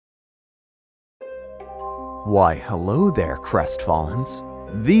Why, hello there, Crestfallens.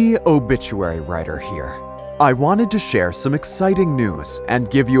 The obituary writer here. I wanted to share some exciting news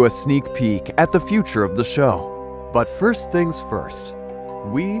and give you a sneak peek at the future of the show. But first things first,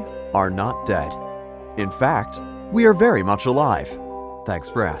 we are not dead. In fact, we are very much alive.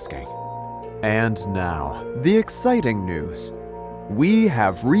 Thanks for asking. And now, the exciting news. We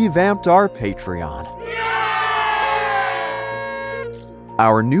have revamped our Patreon.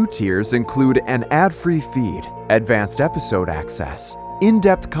 Our new tiers include an ad-free feed, advanced episode access,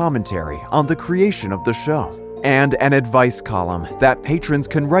 in-depth commentary on the creation of the show, and an advice column that patrons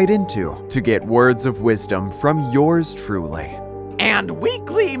can write into to get words of wisdom from yours truly. And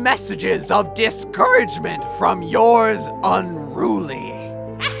weekly messages of discouragement from yours unruly.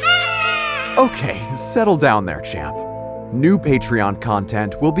 Okay, settle down there, champ. New Patreon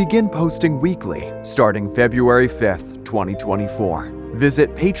content will begin posting weekly starting February 5th, 2024.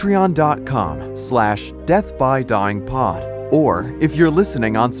 Visit patreon.com/deathbydyingpod. Or, if you're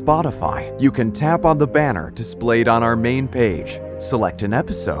listening on Spotify, you can tap on the banner displayed on our main page, select an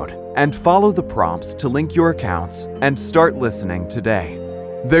episode, and follow the prompts to link your accounts and start listening today.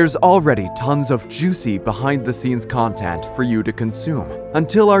 There's already tons of juicy behind-the-scenes content for you to consume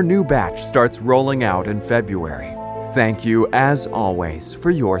until our new batch starts rolling out in February. Thank you, as always,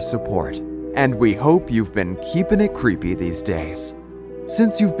 for your support, and we hope you've been keeping it creepy these days.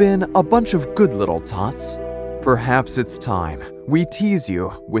 Since you've been a bunch of good little tots, perhaps it's time we tease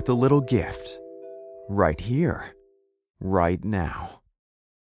you with a little gift. Right here, right now.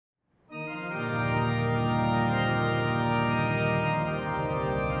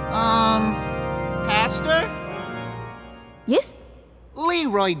 Pastor? Yes?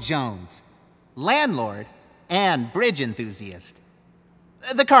 Leroy Jones, landlord and bridge enthusiast.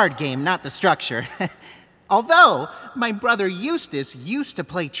 The card game, not the structure. Although, my brother Eustace used to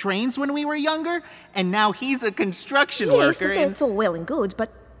play trains when we were younger, and now he's a construction worker. Yes, that's all well and good,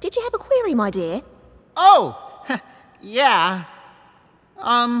 but did you have a query, my dear? Oh, yeah.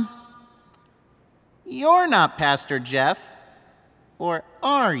 You're not Pastor Jeff, or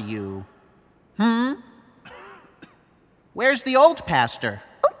are you? Where's the old pastor?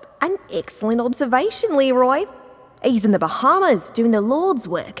 Oh, an excellent observation, Leroy. He's in the Bahamas doing the Lord's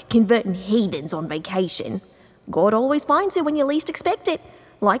work, converting heathens on vacation. God always finds you when you least expect it,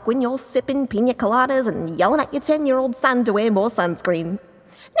 like when you're sipping pina coladas and yelling at your 10-year-old son to wear more sunscreen.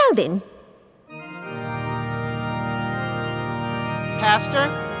 Now then. Pastor?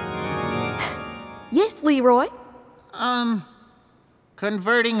 Yes, Leroy?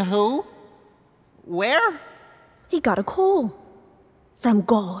 Converting who? Where? He got a call. From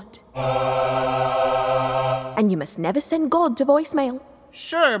God. And you must never send God to voicemail.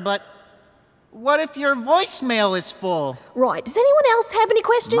 Sure, but what if your voicemail is full? Right, does anyone else have any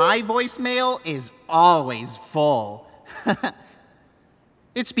questions? My voicemail is always full.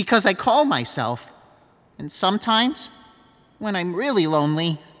 It's because I call myself. And sometimes, when I'm really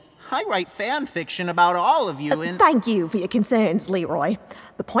lonely, I write fan fiction about all of you and... Thank you for your concerns, Leroy.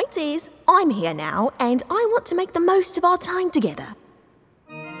 The point is, I'm here now, and I want to make the most of our time together.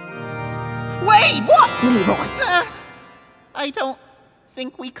 Wait! What, Leroy? I don't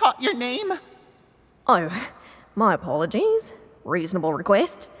think we caught your name. Oh, my apologies. Reasonable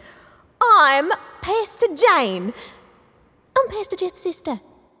request. I'm Pastor Jane. I'm Pastor Jeff's sister.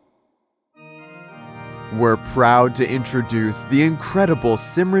 We're proud to introduce the incredible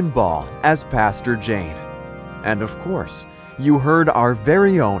Simran Ball as Pastor Jane. And of course, you heard our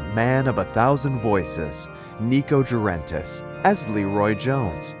very own man of 1,000 voices, Nico Gerentis, as Leroy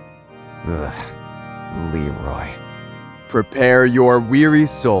Jones. Ugh, Leroy. Prepare your weary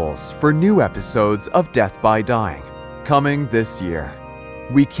souls for new episodes of Death by Dying, coming this year.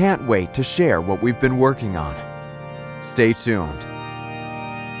 We can't wait to share what we've been working on. Stay tuned.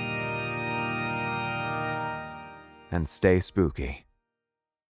 And stay spooky.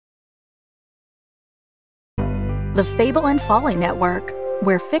 The Fable and Folly Network,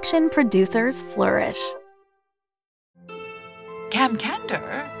 where fiction producers flourish. Cam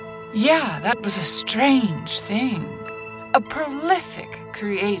Candor? Yeah, that was a strange thing. A prolific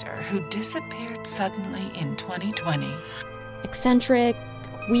creator who disappeared suddenly in 2020. Eccentric,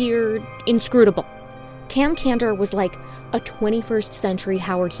 weird, inscrutable. Cam Candor was like a 21st century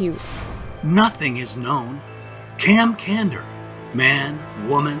Howard Hughes. Nothing is known. Cam Candor. Man,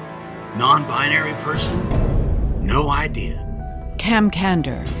 woman, non-binary person. No idea. Cam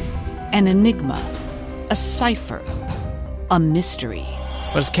Candor. An enigma. A cipher. A mystery.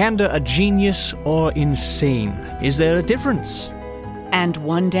 Was Candor a genius or insane? Is there a difference? And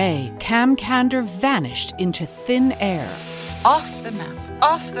one day, Cam Candor vanished into thin air. Off the map,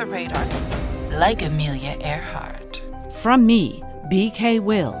 off the radar. like Amelia Earhart. From me, BK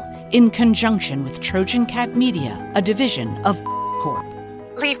Will, in conjunction with Trojan Cat Media, a division of Corp.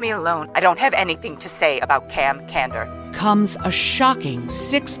 Leave me alone. I don't have anything to say about Cam Candor. Comes a shocking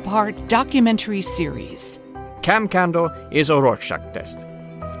 6-part documentary series. Cam Candor is a Rorschach test.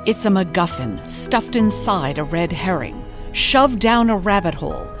 It's a MacGuffin stuffed inside a red herring, shoved down a rabbit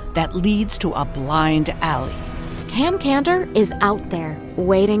hole that leads to a blind alley. Cam Candor is out there,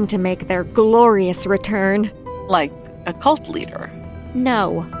 waiting to make their glorious return. Like a cult leader?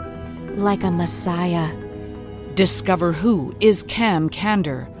 No, like a messiah. Discover who is Cam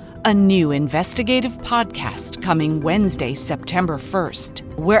Candor, a new investigative podcast coming Wednesday, September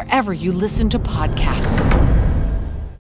 1st, wherever you listen to podcasts.